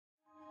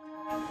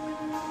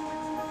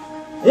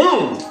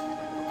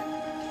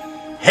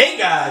Hey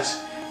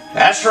guys,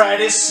 that's right,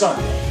 it's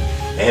Sunday.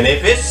 And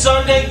if it's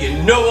Sunday,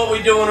 you know what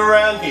we're doing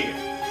around here.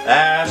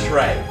 That's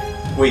right,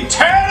 we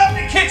tearing up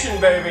the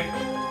kitchen, baby.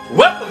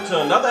 Welcome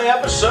to another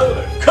episode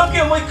of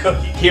Cooking with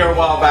Cookie. Here a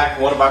while back,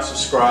 one of our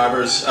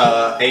subscribers,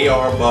 AR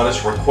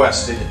Butters,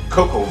 requested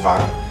Coq Au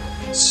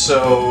Vin.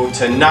 So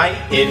tonight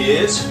it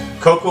is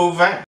Coq Au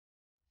Vin.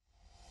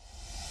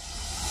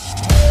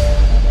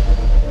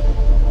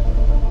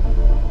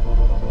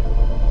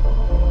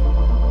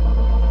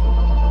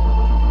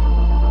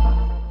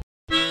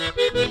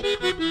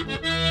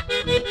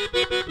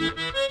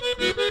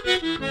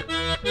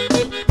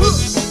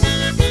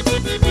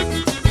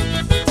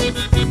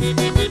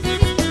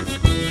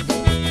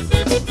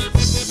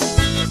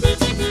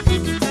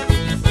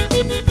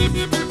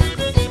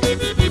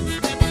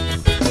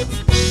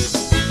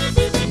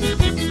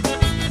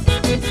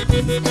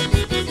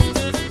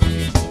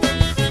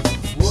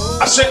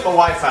 I sent my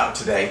wife out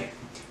today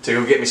to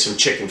go get me some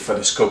chicken for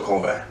this Coq Au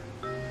Vin,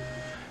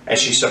 and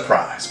she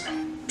surprised me.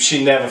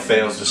 She never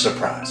fails to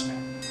surprise me.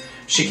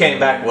 She came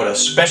back with a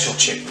special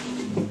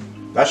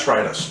chicken. That's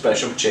right, a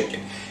special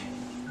chicken.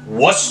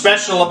 What's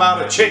special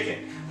about a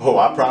chicken? Oh,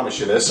 I promise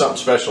you there's something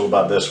special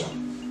about this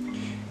one.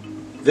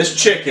 This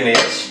chicken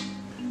is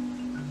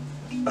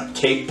a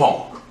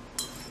capon.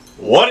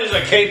 What is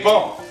a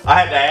capon? I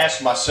had to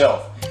ask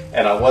myself,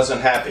 and I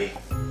wasn't happy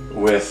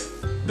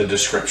with the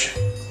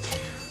description.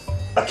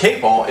 A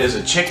capon is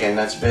a chicken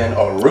that's been,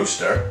 a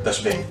rooster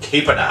that's been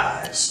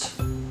caponized.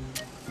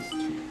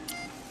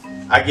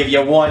 I give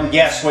you one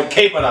guess what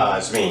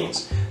caponized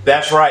means.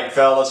 That's right,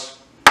 fellas.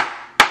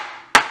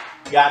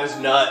 Got his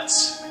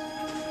nuts.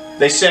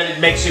 They said it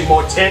makes him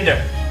more tender.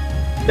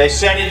 They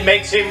said it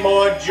makes him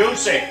more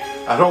juicy.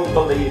 I don't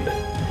believe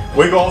it.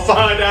 We're gonna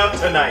find out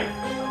tonight.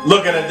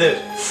 Looking at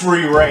this,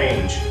 free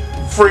range.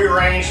 Free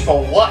range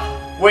for what?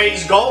 Where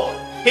he's going.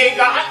 He ain't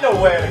got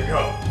nowhere to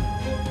go.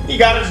 He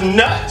got his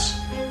nuts.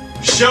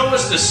 Show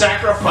us the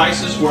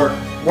sacrifices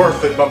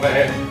worth it, my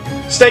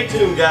man. Stay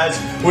tuned, guys.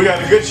 We got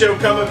a good show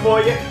coming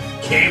for you.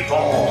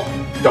 Capon.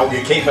 Don't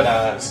get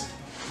caponized.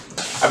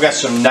 I've got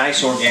some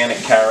nice organic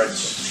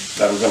carrots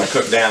that I'm going to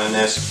cook down in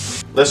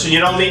this. Listen, you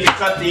don't need to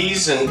cut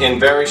these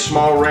in very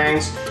small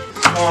rings.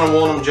 You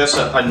want them just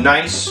a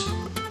nice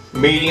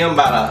medium,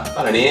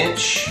 about an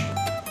inch.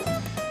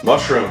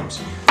 Mushrooms.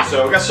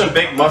 So I've got some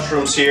big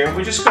mushrooms here.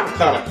 We're just going to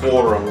kind of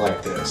quarter them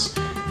like this.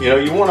 You know,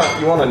 you want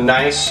a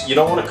nice, you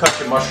don't want to cut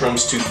your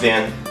mushrooms too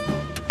thin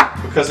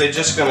because they're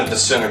just going to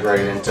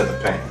disintegrate into the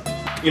pan.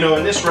 You know,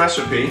 in this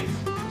recipe,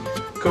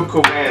 Coq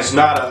Au Vin is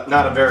not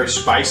a very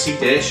spicy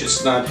dish.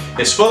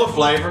 It's full of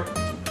flavor,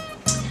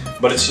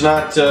 but it's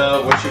not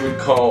what you would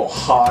call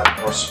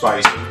hot or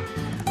spicy.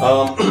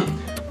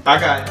 I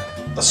got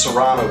a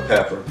serrano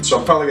pepper, so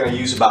I'm probably going to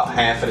use about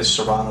half of this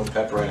serrano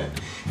pepper in it.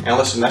 And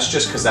listen, that's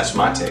just because that's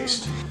my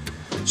taste.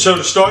 So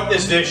to start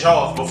this dish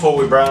off, before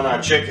we brown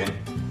our chicken,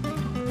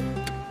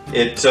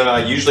 it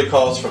usually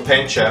calls for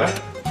pancetta.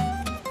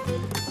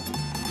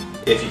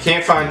 If you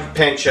can't find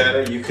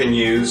pancetta, you can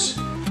use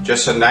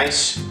just a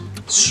nice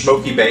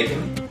smoky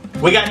bacon.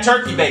 We got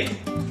turkey bacon.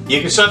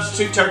 You can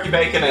substitute turkey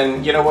bacon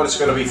and you know what, it's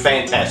going to be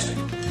fantastic.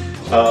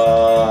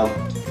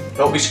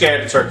 Don't be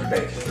scared of turkey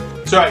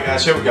bacon. So alright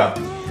guys, here we go.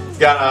 We've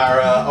got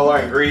all our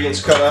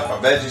ingredients cut up, our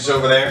veggies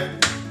over there.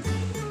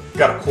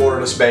 Got to quarter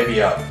this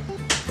baby up.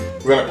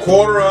 We're going to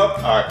quarter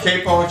up our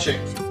capon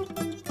chicken.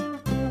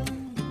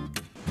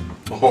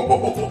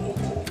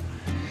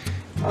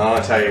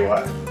 I'll tell you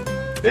what,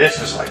 this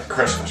is like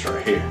Christmas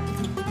right here.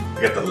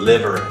 You got the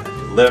liver,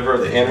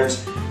 the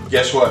innards.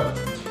 Guess what?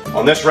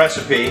 On this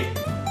recipe,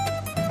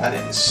 I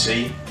didn't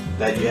see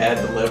that you had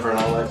the liver and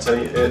all that to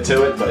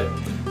it, but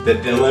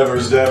the liver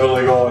is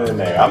definitely going in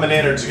there. I'm an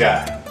innards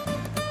guy.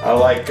 I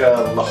like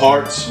the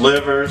hearts,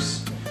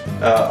 livers,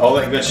 all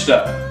that good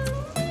stuff.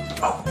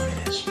 Oh, look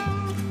at this.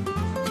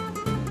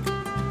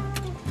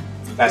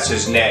 That's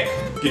his neck.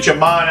 Get your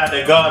mind out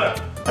the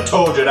gutter. I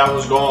told you that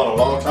was gone a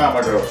long time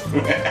ago.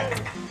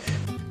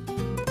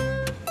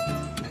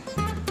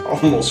 I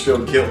almost feel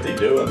guilty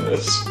doing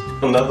this.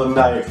 Another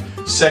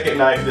knife. Second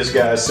knife this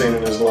guy's seen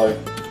in his life.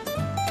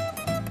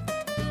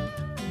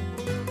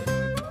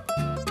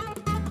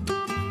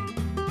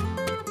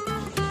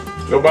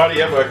 Nobody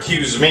ever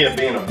accused me of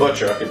being a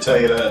butcher, I can tell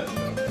you that.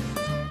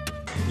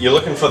 You're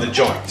looking for the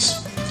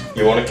joints.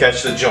 You want to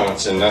catch the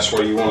joints, and that's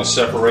where you want to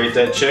separate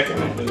that chicken.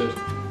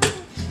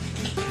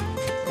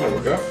 There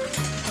we go.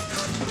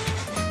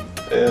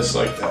 Just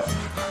like that.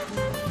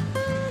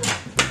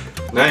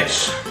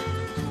 Nice.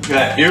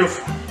 Got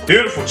beautiful,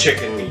 beautiful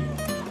chicken meat.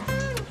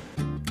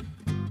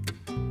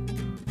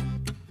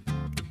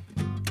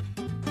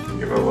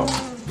 Give it a little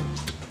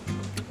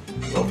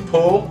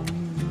pull.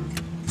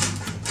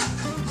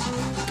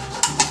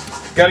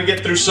 Got to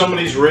get through some of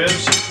these ribs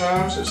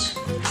sometimes.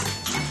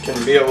 It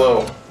can be a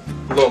little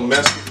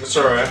messy. It's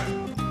all right.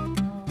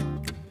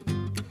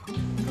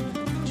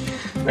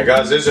 Now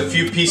guys, there's a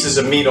few pieces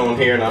of meat on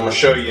here and I'm going to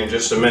show you in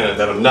just a minute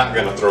that I'm not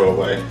going to throw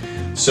away.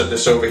 Set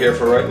this over here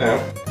for right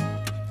now.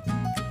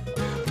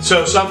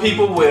 So some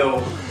people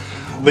will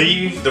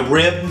leave the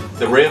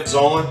ribs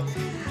on.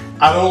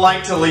 I don't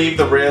like to leave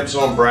the ribs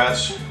on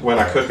breast when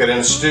I cook it in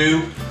a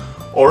stew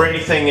or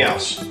anything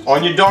else.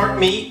 On your dark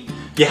meat,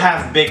 you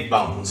have big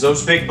bones.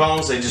 Those big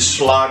bones, they just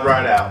slide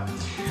right out.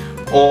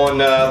 On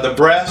the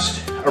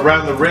breast,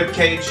 around the rib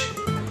cage,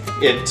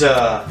 it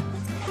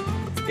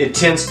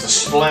tends to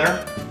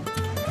splinter,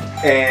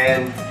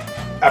 and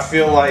I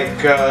feel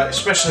like,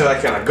 especially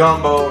like in a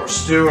gumbo or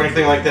stew or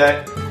anything like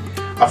that,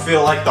 I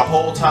feel like the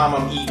whole time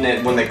I'm eating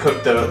it, when they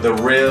cook the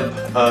rib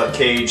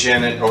cage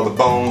in it, or the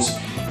bones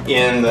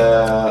in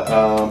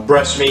the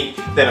breast meat,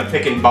 then I'm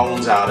picking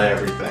bones out of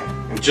everything.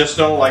 And just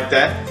don't like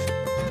that.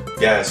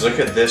 Guys, look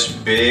at this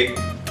big,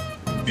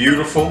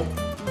 beautiful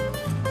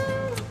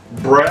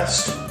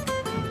breast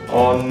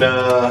on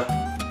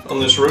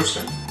this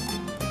rooster.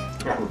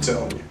 I'm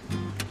telling you.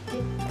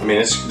 I mean,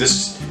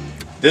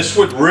 this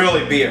would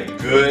really be a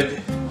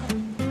good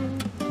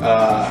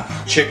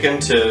chicken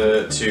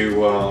to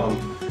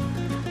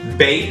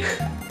bake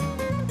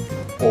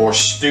or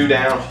stew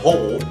down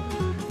whole,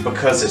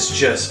 because it's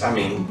just, I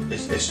mean,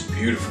 it's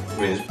beautiful.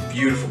 I mean, it's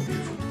beautiful,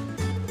 beautiful.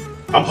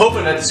 I'm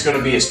hoping that it's going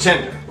to be as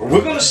tender.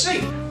 We're going to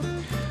see.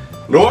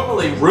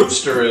 Normally,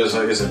 rooster is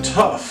a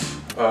tough,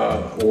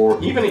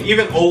 or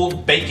even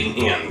old bacon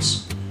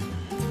hens.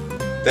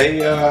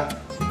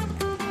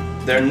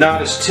 They're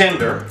not as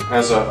tender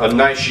as a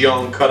nice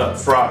young cut up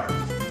fryer.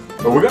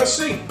 But we're going to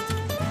see.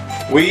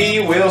 We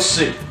will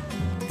see.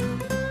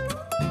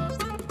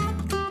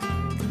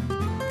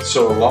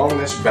 So along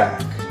this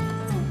back,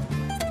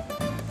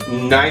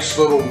 nice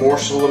little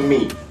morsel of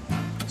meat.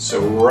 So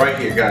right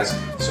here, guys,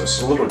 so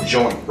it's a little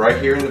joint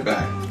right here in the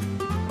back.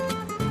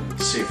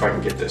 Let's see if I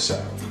can get this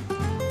out.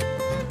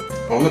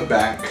 On the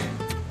back,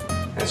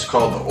 and it's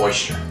called the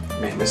oyster.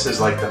 Man, this is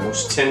like the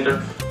most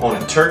tender on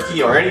a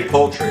turkey or any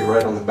poultry,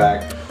 right on the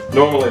back.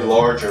 Normally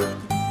larger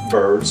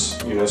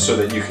birds, you know, so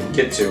that you can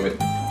get to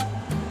it.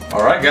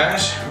 All right,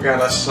 guys, we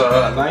got us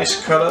a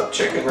nice cut up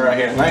chicken right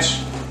here.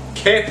 Nice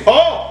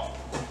capon.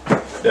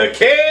 The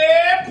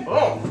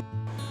capon.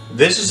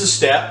 This is a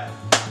step.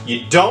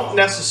 You don't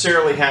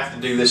necessarily have to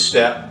do this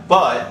step,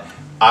 but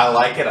I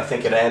like it. I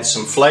think it adds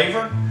some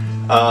flavor.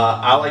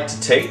 I like to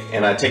take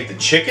the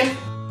chicken,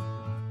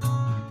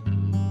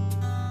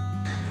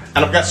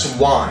 and I've got some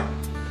wine.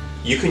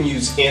 You can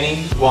use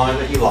any wine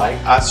that you like.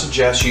 I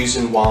suggest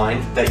using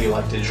wine that you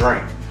like to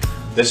drink.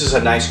 This is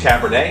a nice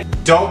Cabernet.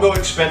 Don't go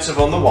expensive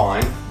on the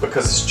wine,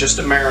 because it's just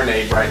a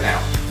marinade right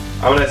now.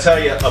 I'm going to tell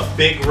you, a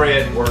big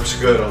red works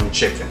good on the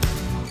chicken.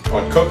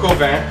 On Coq Au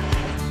Vin,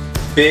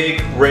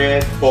 big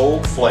red,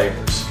 bold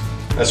flavors.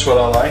 That's what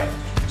I like.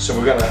 So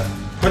we're going to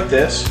put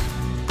this,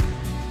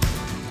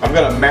 I'm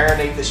going to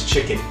marinate this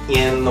chicken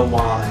in the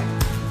wine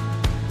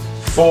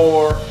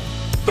for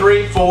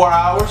 3-4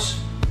 hours.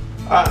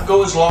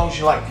 Go as long as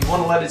you like. If you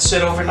want to let it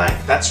sit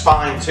overnight, that's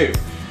fine too.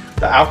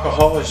 The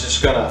alcohol is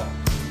just going to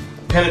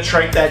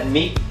penetrate that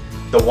meat.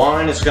 The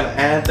wine is going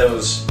to add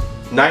those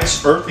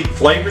nice earthy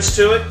flavors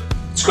to it.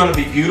 It's going to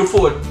be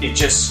beautiful. It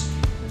just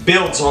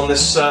builds on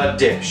this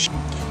dish.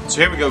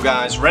 So here we go,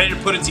 guys, ready to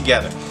put it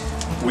together.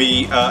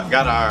 We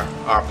got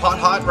our pot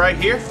hot right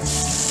here.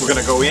 We're going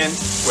to go in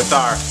with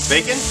our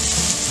bacon,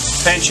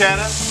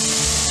 pancetta,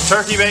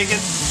 turkey bacon,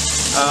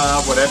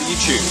 whatever you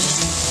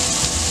choose.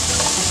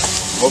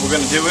 What we're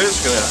going to do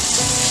is going to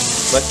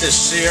let this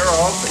sear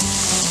off and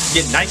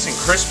get nice and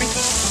crispy.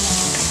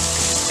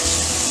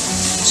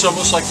 It's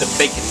almost like the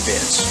bacon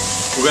bits.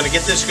 We're going to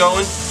get this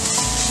going,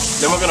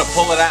 then we're going to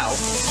pull it out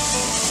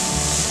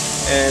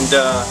and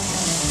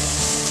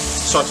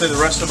saute the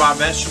rest of our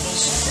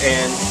vegetables,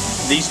 and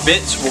these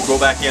bits will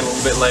go back in a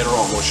little bit later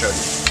on. We'll show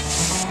you.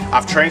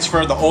 I've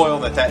transferred the oil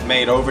that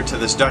made over to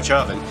this Dutch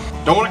oven.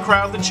 Don't want to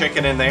crowd the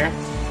chicken in there,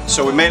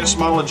 so we made a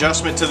small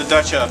adjustment to the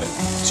Dutch oven.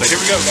 So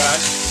here we go, guys.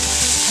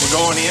 We're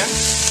going in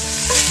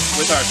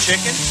with our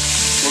chicken.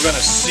 We're going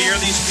to sear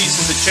these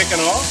pieces of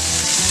chicken off.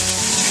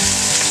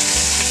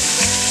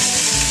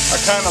 I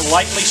kind of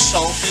lightly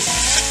salted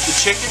the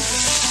chicken.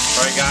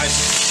 All right, guys,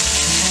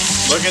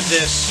 look at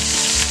this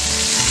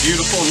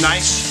beautiful,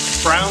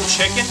 nice brown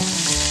chicken.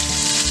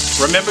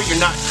 Remember, you're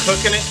not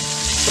cooking it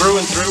through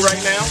and through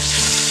right now.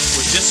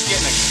 We're just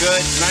getting a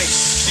good, nice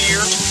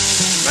sear,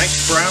 nice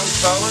brown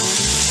color.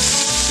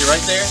 See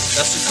right there?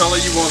 That's the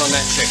color you want on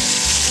that chicken.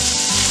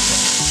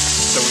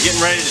 So we're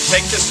getting ready to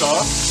take this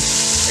off.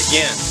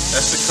 Again,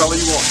 that's the color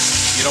you want.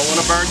 You don't want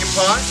to burn your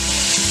pot.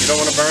 You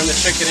don't want to burn the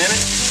chicken in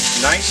it.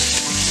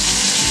 Nice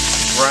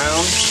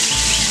brown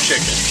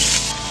chicken.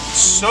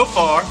 So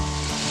far,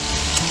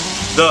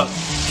 the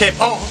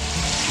capon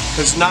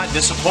has not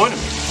disappointed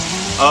me.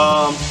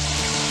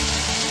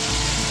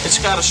 It's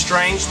got a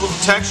strange little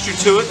texture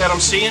to it that I'm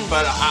seeing,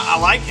 but I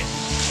like it.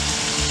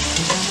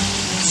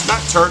 It's not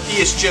turkey,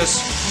 it's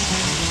just,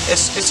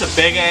 it's a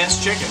big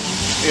ass chicken,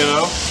 you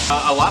know.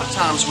 A lot of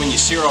times when you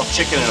sear off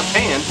chicken in a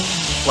pan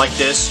like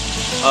this,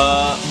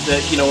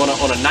 you know,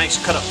 on a nice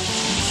cut up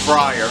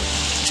fryer,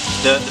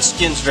 the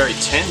skin's very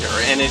tender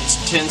and it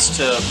tends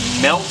to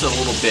melt a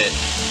little bit.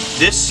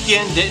 This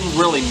skin didn't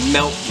really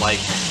melt like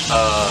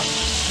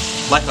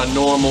like a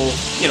normal,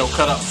 you know,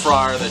 cut up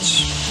fryer that's,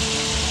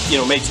 you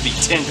know, made to be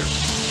tender.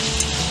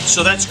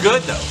 So that's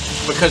good though,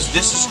 because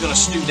this is going to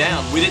stew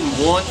down. We didn't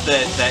want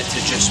that to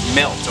just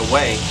melt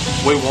away.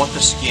 We want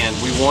the skin,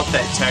 we want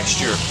that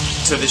texture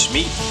to this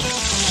meat.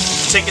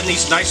 Taking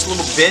these nice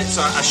little bits,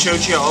 I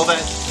showed you all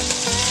that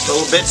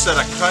little bits that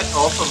I cut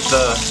off of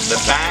the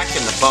back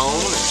and the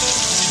bone. And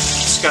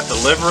it's got the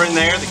liver in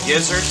there, the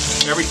gizzard,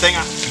 everything.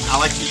 I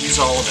like to use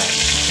all of that.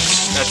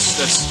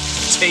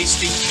 That's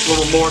tasty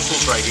little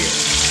morsels right here.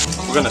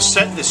 We're going to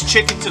set this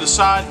chicken to the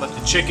side, let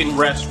the chicken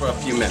rest for a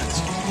few minutes.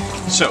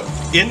 So,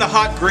 in the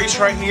hot grease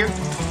right here,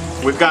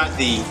 we've got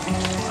the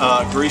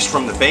grease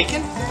from the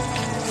bacon,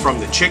 from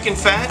the chicken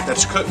fat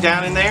that's cooked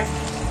down in there.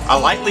 I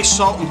lightly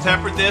salt and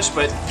peppered this,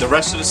 but the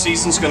rest of the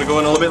season's going to go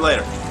in a little bit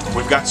later.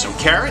 We've got some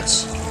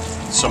carrots,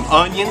 some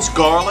onions,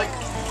 garlic,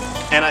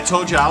 and I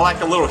told you I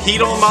like a little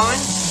heat on mine.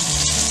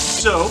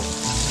 So,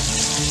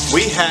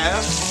 we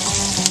have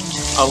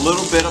a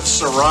little bit of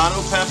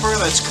serrano pepper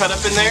that's cut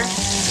up in there.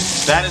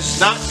 That is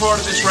not part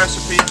of this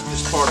recipe,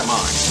 it's part of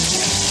mine.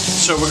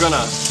 So we're going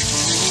to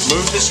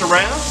move this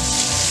around.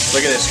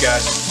 Look at this,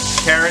 guys.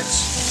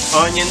 Carrots,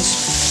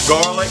 onions,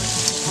 garlic,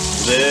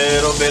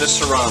 little bit of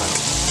serrano.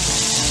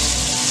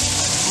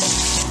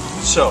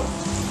 So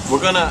we're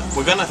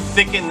gonna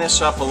thicken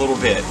this up a little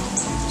bit.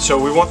 So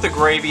we want the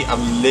gravy a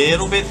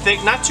little bit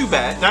thick, not too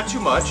bad, not too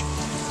much.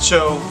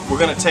 So we're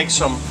gonna take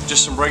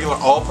just some regular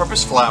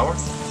all-purpose flour.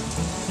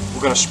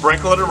 We're gonna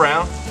sprinkle it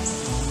around.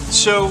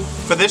 So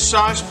for this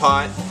size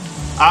pot,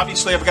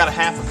 obviously I've got a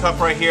half a cup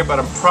right here, but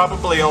I'm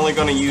probably only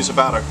gonna use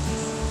about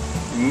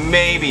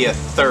maybe a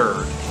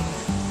third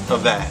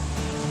of that.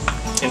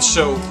 And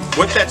so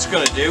what that's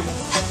gonna do,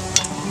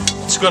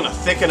 it's gonna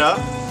thicken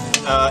up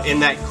in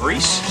that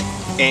grease.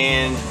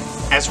 And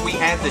as we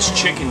add this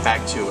chicken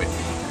back to it,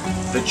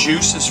 the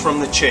juices from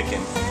the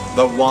chicken,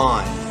 the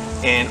wine,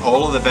 and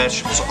all of the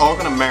vegetables are all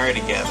going to marry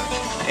together.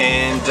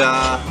 And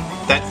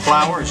that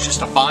flour is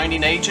just a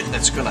binding agent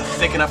that's going to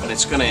thicken up, and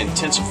it's going to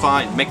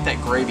intensify and make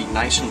that gravy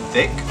nice and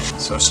thick.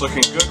 So it's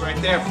looking good right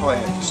there. Probably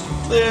add just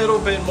a little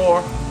bit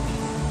more.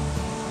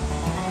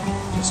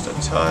 Just a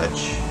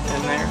touch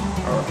in there.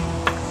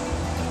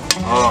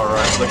 All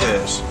right, look at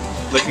this.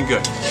 Looking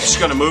good. Just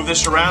going to move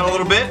this around a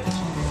little bit.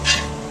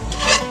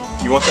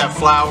 You want that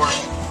flour,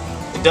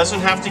 it doesn't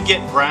have to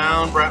get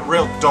brown,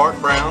 real dark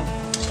brown,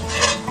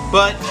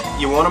 but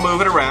you want to move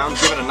it around,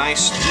 give it a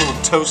nice little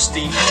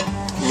toasty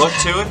look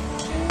to it.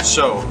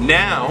 So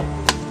now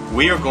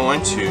we are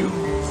going to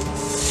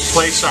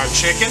place our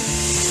chicken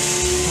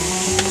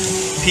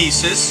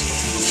pieces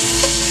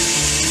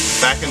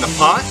back in the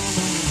pot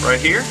right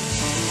here.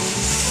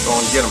 Go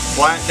and get them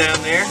flat down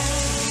there,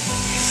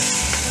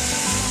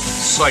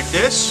 just like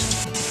this.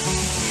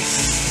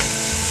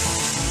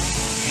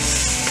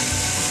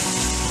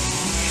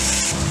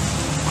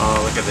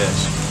 Oh, look at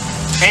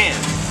this. And,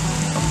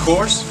 of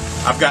course,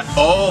 I've got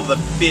all the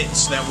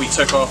bits that we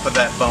took off of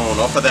that bone,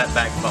 off of that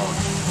backbone.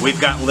 We've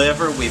got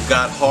liver, we've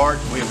got heart,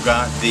 we've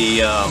got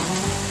the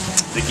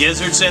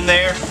gizzards in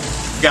there.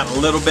 We've got a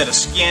little bit of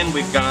skin,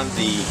 we've got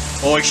the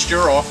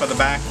oyster off of the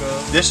back.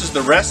 This is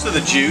the rest of the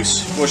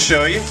juice, we'll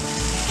show you.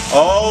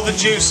 All the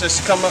juice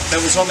that's come up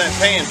that was on that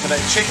pan for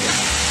that chicken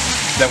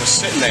that was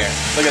sitting there.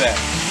 Look at that.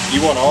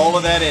 You want all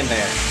of that in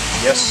there.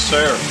 Yes,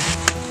 sir.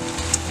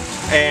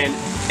 And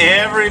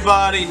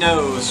everybody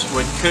knows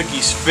what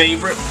Cookie's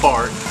favorite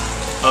part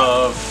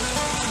of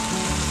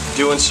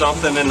doing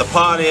something in the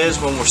pot is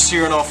when we're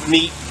searing off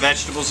meat,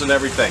 vegetables, and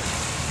everything.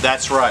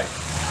 That's right.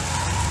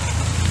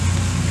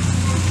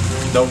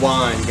 The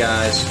wine,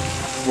 guys.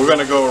 We're going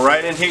to go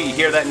right in here. You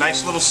hear that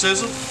nice little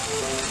sizzle?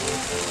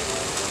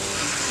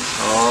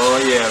 Oh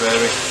yeah,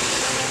 baby.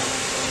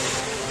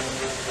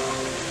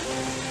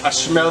 I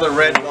smell the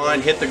red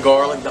wine hit the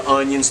garlic, the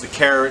onions, the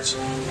carrots.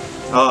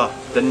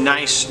 The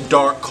nice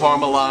dark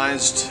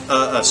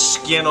caramelized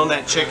skin on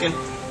that chicken.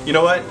 You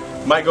know what?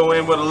 Might go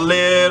in with a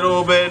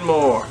little bit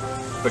more,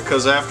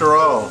 because after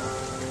all,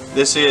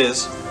 this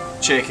is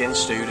chicken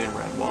stewed in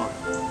red wine.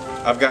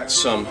 I've got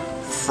some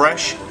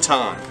fresh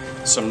thyme,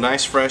 some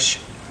nice fresh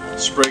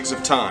sprigs of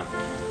thyme.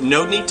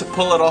 No need to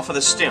pull it off of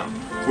the stem.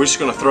 We're just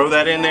going to throw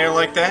that in there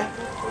like that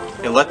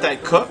and let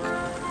that cook.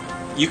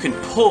 You can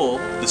pull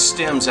the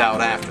stems out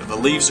after. The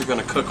leaves are going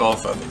to cook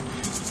off of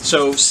it.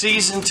 So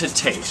season to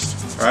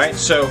taste. Alright,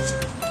 so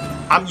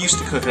I'm used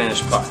to cooking in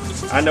this pot.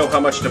 I know how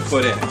much to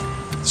put in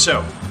it.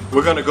 So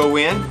we're going to go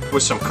in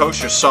with some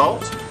kosher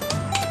salt.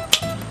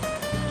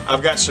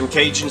 I've got some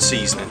Cajun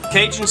seasoning.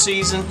 Cajun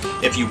season,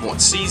 if you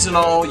want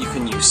seasonal, you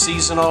can use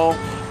seasonal.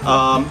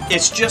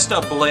 It's just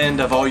a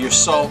blend of all your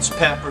salts,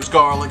 peppers,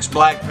 garlics,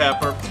 black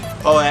pepper,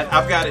 all that.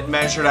 I've got it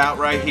measured out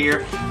right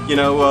here. You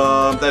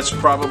know, that's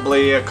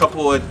probably a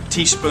couple of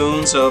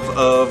teaspoons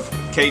of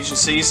Cajun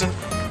season.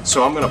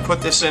 So I'm going to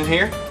put this in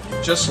here,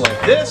 just like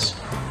this.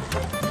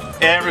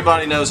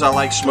 Everybody knows I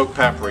like smoked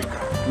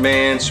paprika.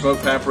 Man,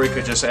 smoked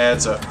paprika just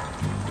adds a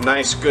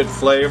nice, good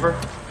flavor.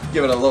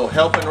 Give it a little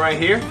helping right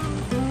here.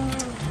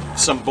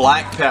 Some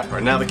black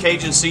pepper. Now the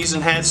Cajun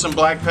season had some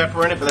black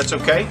pepper in it, but that's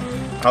okay.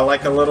 I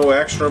like a little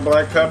extra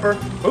black pepper.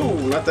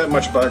 Ooh, not that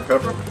much black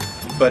pepper,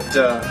 but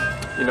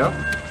you know,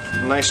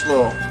 nice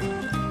little.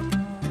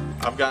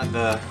 I've got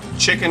the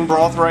chicken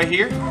broth right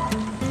here,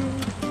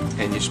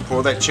 and you just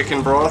pour that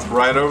chicken broth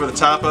right over the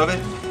top of it.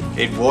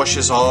 It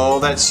washes all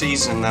that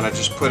seasoning that I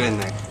just put in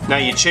there. Now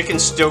your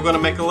chicken's still going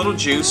to make a little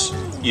juice.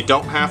 You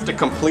don't have to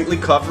completely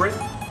cover it.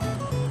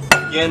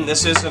 Again,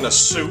 this isn't a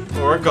soup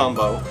or a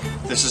gumbo.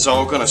 This is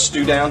all going to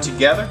stew down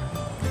together.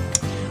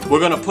 We're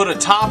going to put a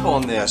top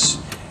on this.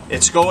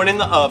 It's going in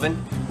the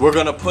oven. We're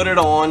going to put it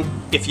on.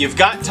 If you've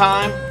got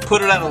time,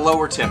 put it at a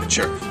lower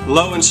temperature.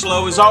 Low and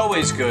slow is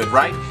always good,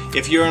 right?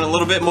 If you're in a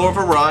little bit more of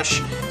a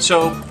rush.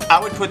 So I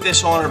would put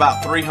this on at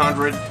about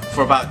 300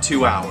 for about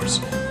 2 hours.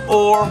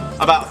 Or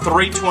about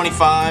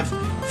 325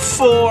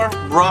 for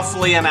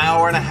roughly an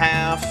hour and a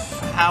half,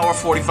 hour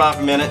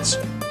 45 minutes.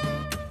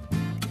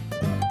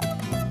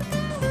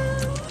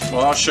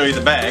 Well, I'll show you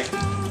the bag.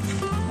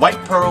 White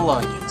pearl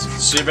onions.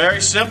 See,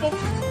 very simple.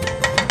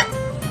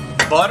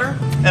 Butter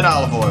and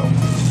olive oil.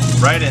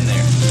 Right in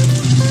there.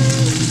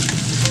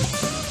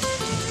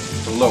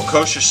 A little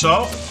kosher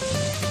salt.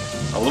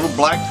 A little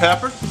black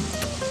pepper.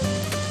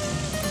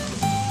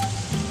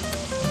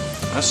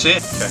 That's it.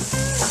 Okay.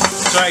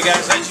 Sorry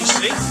guys, as you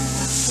see,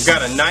 we've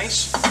got a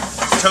nice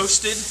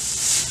toasted,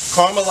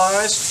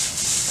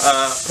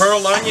 caramelized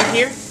pearl onion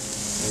here.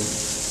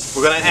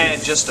 We're going to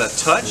add just a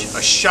touch,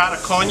 a shot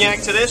of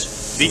cognac to this.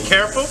 Be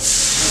careful. I'm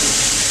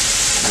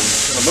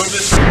going to move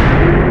this.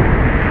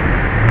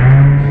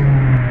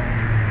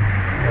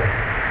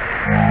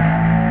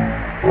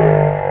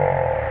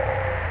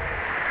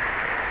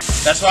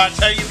 That's why I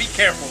tell you, be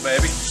careful,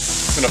 baby.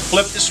 I'm going to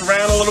flip this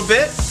around a little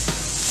bit.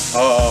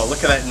 Oh,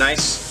 look at that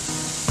nice,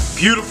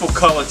 beautiful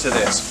color to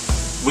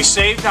this. We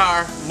saved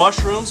our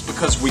mushrooms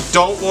because we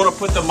don't want to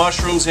put the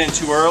mushrooms in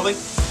too early.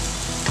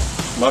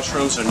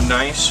 Mushrooms are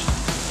nice,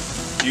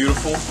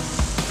 beautiful,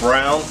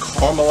 brown,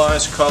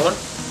 caramelized color.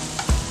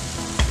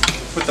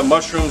 Put the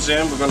mushrooms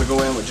in. We're going to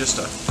go in with just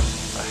a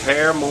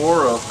hair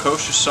more of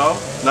kosher salt.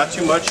 Not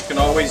too much. You can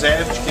always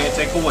add, but you can't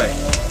take away.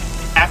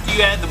 After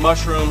you add the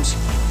mushrooms,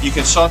 you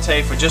can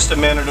saute for just a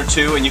minute or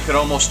two, and you can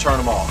almost turn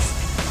them off.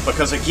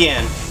 Because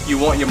again, you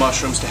want your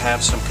mushrooms to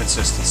have some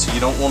consistency. You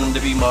don't want them to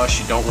be mush.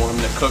 You don't want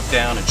them to cook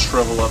down and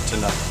shrivel up to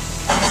nothing.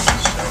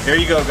 So here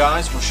you go,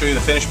 guys. We'll show you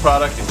the finished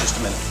product in just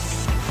a minute.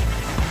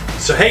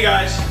 So hey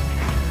guys,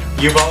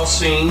 you've all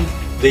seen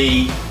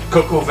the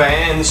Coq Au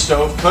Vin in the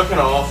stove cooking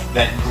off.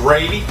 That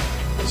gravy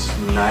is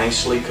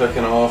nicely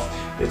cooking off.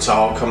 It's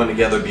all coming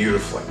together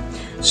beautifully.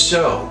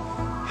 So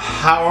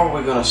how are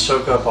we going to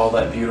soak up all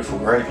that beautiful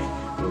gravy?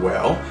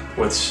 Well,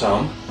 with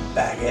some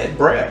baguette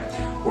bread.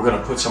 We're going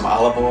to put some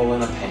olive oil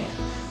in a pan.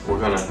 We're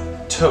going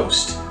to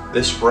toast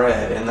this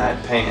bread in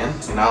that pan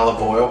in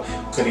olive oil.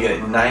 We're going to get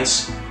it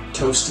nice,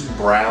 toasty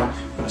brown.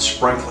 We're going to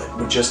sprinkle it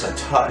with just a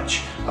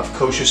touch of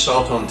kosher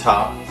salt on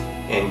top.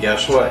 And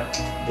guess what?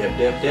 Dip,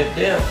 dip, dip,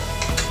 dip.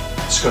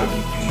 It's going to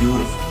be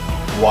beautiful.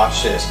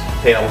 Watch this.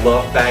 Hey, I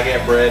love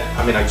baguette bread.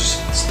 I mean,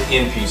 it's the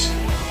end piece.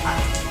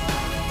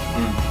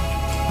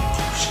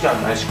 It's got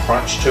a nice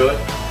crunch to it.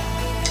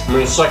 I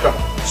mean, it's like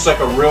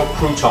a real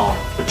crouton,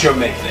 but you're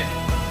making it.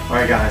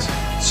 Alright guys,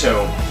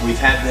 so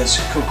we've had this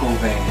Coq Au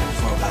Vin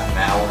for about an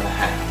hour and a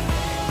half.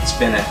 It's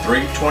been at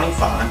 325.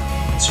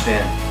 It's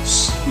been,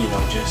 you know,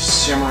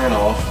 just simmering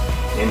off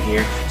in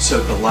here. So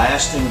the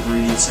last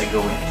ingredients that go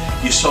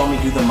in. You saw me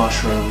do the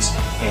mushrooms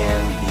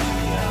and the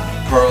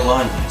pearl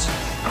onions.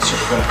 So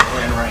we're going to go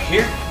in right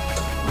here.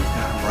 We've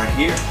got them right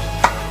here.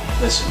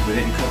 Listen, we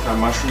didn't cook our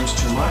mushrooms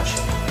too much.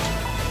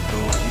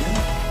 Go in.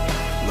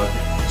 Look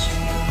at this.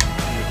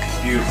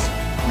 Beautiful.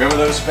 Remember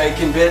those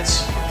bacon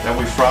bits that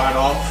we fried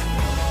off,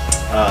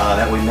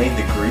 that we made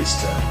the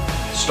grease to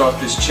start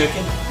this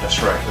chicken?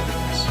 That's right, look at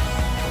this.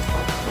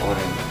 Going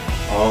in,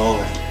 all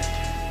in there.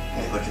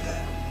 Hey, look at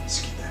that.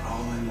 Let's get that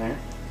all in there.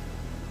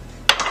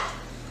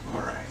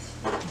 Alright.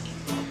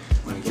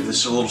 I'm going to give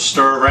this a little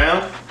stir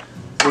around.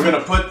 We're going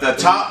to put the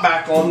top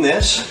back on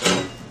this.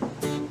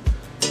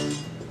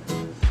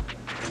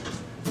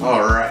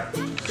 Alright.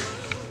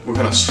 We're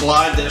going to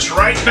slide this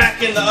right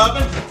back in the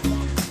oven.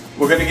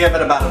 We're going to give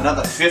it about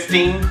another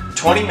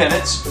 15-20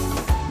 minutes.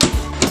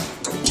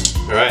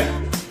 Alright.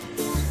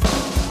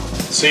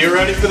 So you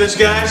ready for this,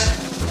 guys?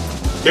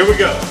 Here we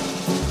go.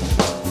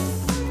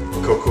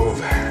 Coq Au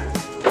Vin.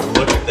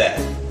 Look at that.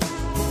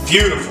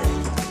 Beautiful.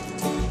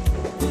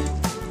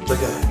 Look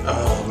at that.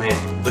 Oh man.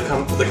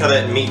 Look how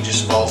that meat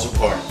just falls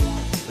apart.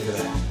 Look at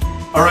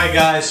that. Alright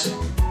guys.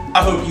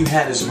 I hope you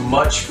had as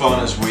much fun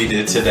as we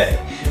did today.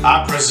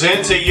 I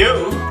present to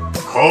you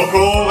Coq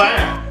Au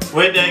Vin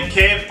with the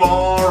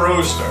Capon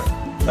roaster.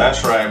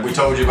 That's right, we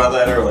told you about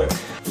that earlier.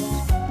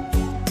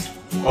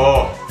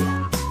 Oh,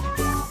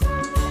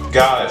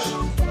 guys,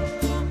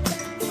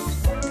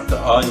 the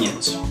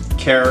onions,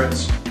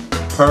 carrots,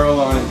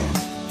 pearl onion,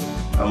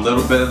 a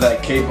little bit of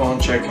that Capon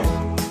chicken.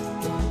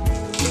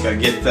 Gotta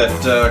get that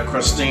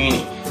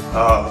crostini,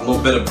 a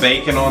little bit of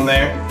bacon on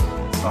there.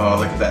 Oh,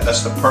 look at that,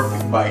 that's the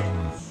perfect bite.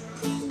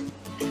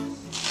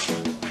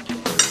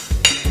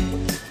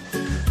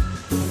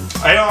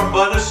 Hey, our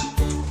buddies.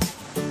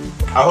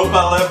 I hope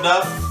I lived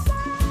up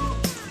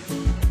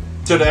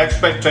to the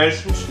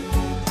expectations.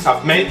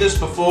 I've made this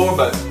before,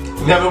 but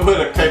never with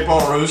a Cape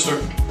on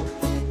rooster.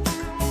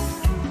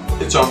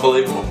 It's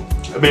unbelievable.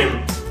 I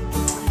mean,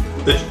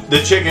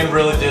 the chicken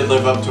really did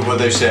live up to what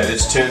they said.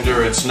 It's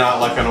tender, it's not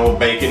like an old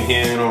bacon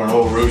hen or an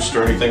old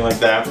rooster or anything like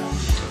that.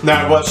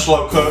 Now it was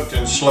slow cooked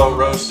and slow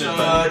roasted,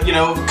 but you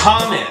know,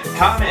 comment,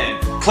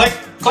 click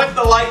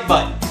the like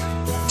button.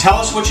 Tell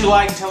us what you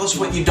like, tell us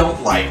what you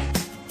don't like.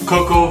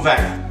 Coq Au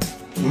Vin.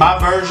 My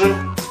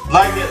version,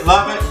 like it,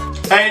 love it,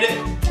 hate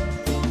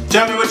it.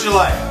 Tell me what you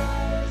like.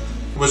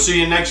 We'll see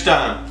you next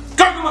time.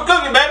 Cooking with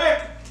cooking,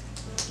 baby!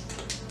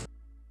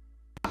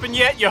 Happened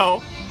yet,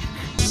 yo?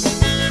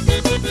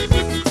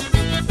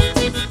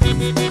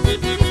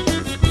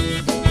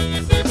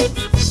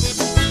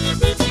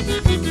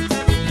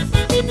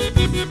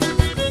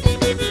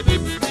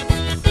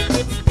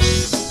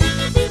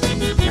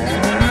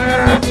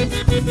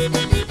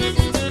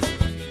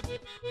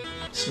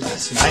 It's a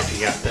nice knife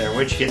you got there.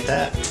 Where'd you get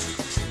that?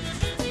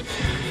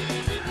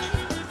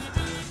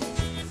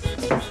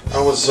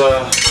 I was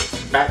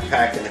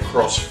backpacking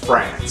across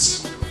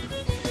France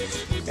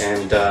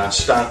and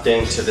stopped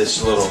into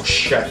this little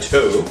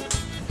chateau,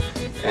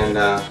 and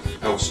I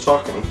was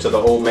talking to the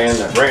old man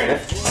that ran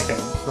it.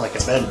 Like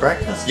a bed and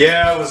breakfast?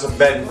 Yeah, it was a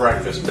bed and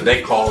breakfast, but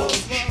they call it a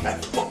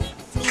chateau.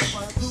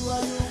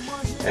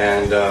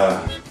 And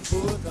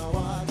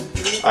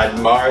I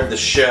admired the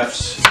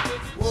chef's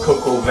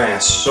Coq Au Vin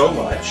so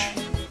much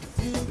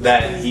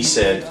that he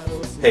said,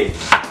 "Hey,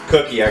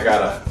 Cookie, I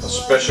got a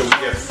special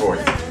gift for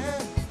you."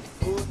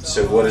 I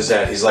said, "What is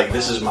that?" He's like,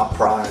 "This is my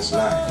prize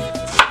knife."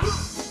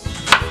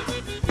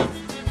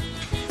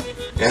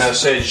 And I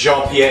said,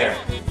 "Jean-Pierre,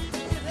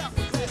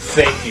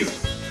 thank you.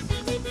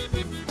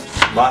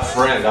 My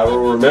friend, I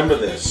will remember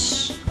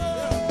this."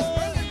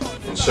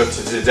 And so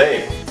to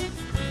today,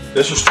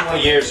 this was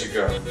 20 years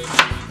ago,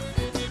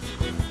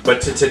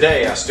 but to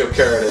today I still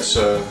carry this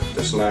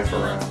knife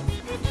around.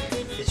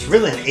 It's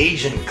really an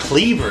Asian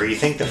cleaver. You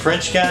think the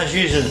French guy's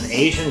using an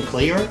Asian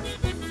cleaver?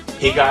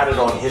 He got it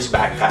on his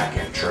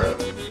backpacking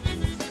trip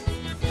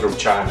through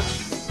China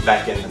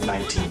back in the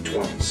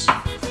 1920s.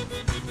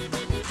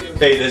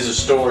 Hey, there's a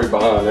story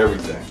behind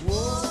everything.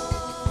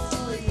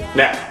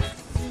 Now,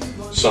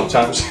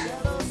 sometimes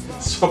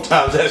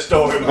that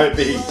story might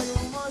be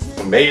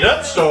a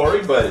made-up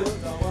story, but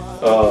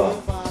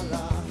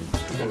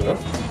you know.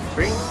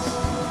 Green?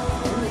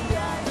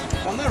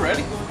 I'm not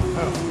ready.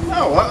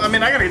 Oh, well, I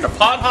mean, I gotta get the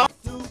pot hot.